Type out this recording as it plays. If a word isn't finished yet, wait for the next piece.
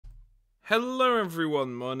Hello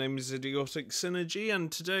everyone, my name is Idiotic Synergy, and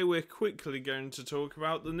today we're quickly going to talk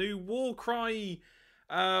about the new Warcry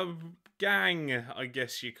gang, I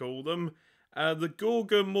guess you call them. The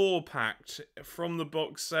Gorger Mawpack from the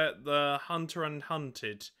box set The Hunter and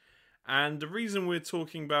Hunted. And the reason we're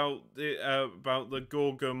talking about the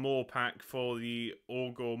Gorger Mawpack for the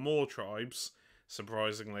Orgor Moor tribes,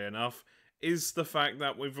 surprisingly enough, is the fact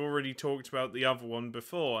that we've already talked about the other one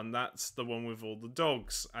before, and that's the one with all the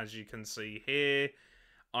dogs. As you can see here,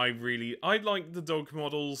 I like the dog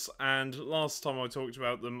models, and last time I talked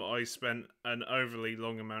about them, I spent an overly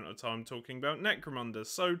long amount of time talking about Necromunda.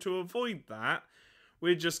 So to avoid that,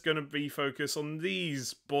 we're just going to be focused on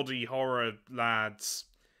these body horror lads.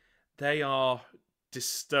 They are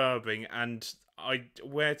disturbing, and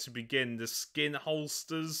where to begin? The skin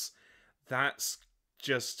holsters, that's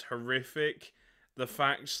just horrific. The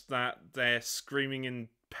fact that they're screaming in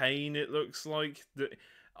pain, it looks like.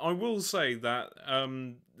 I will say that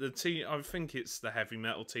the team, I think it's the heavy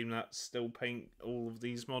metal team that still paint all of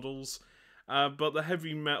these models, but the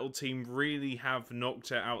heavy metal team really have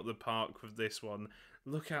knocked it out of the park with this one.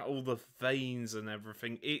 Look at all the veins and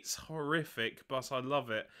everything. It's horrific, but I love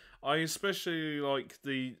it. I especially like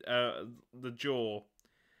the jaw.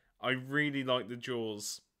 I really like the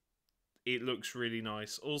jaws. It looks really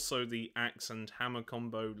nice. Also, the axe and hammer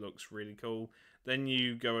combo looks really cool. Then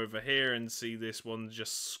you go over here and see this one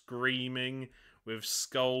just screaming with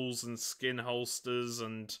skulls and skin holsters,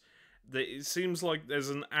 and it seems like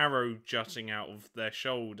there's an arrow jutting out of their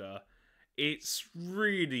shoulder. It's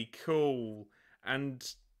really cool, and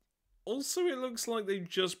also it looks like they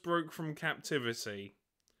just broke from captivity.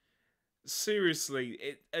 Seriously,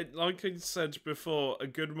 like I said before, a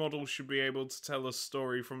good model should be able to tell a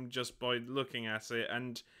story from just by looking at it,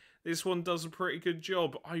 and this one does a pretty good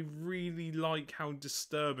job. I really like how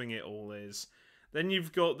disturbing it all is. Then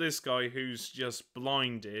you've got this guy who's just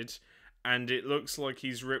blinded, and it looks like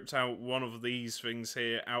he's ripped out one of these things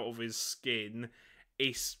here out of his skin.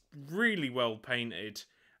 It's really well painted.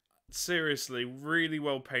 Seriously, really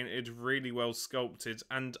well painted, really well sculpted,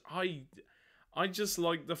 and I just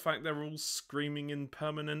like the fact they're all screaming in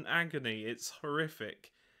permanent agony. It's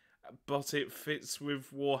horrific, but it fits with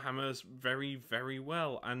Warhammer very, very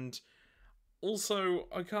well. And also,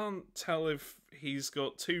 I can't tell if he's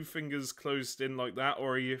got two fingers closed in like that,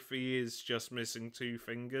 or if he is just missing two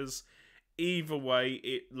fingers. Either way,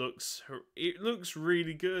 it looks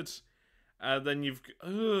really good. Then you've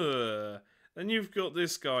got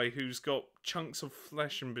this guy who's got chunks of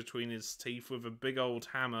flesh in between his teeth with a big old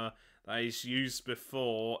hammer that he's used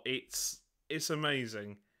before. It's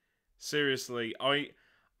amazing. Seriously, I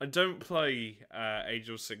don't play Age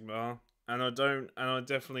of Sigmar, and I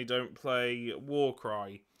definitely don't play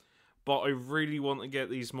Warcry, but I really want to get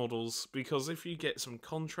these models because if you get some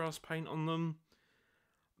contrast paint on them,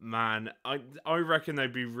 man, I reckon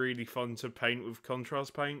they'd be really fun to paint with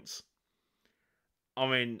contrast paints. I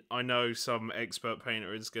mean, I know some expert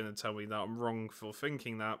painter is going to tell me that I'm wrong for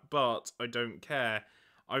thinking that, but I don't care.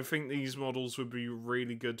 I think these models would be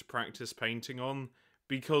really good to practice painting on,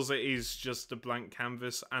 because it is just a blank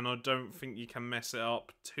canvas, and I don't think you can mess it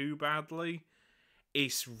up too badly.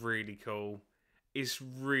 It's really cool. It's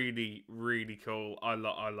really, really cool. I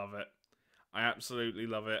love it. I absolutely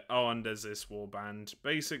love it. Oh, and there's this warband.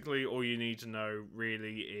 Basically, all you need to know,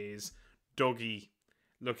 really, is doggy.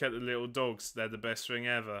 Look at the little dogs. They're the best thing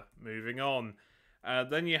ever. Moving on.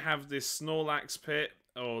 Then you have this Snorlax pit,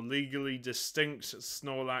 or legally distinct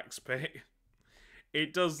Snorlax pit.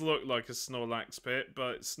 It does look like a Snorlax pit,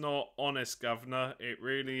 but it's not, honest governor. It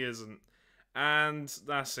really isn't. And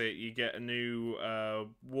that's it. You get a new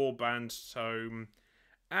Warband tome.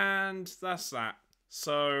 And that's that.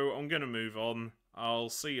 So I'm going to move on. I'll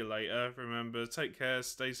see you later. Remember, take care,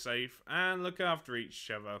 stay safe, and look after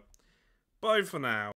each other. Bye for now.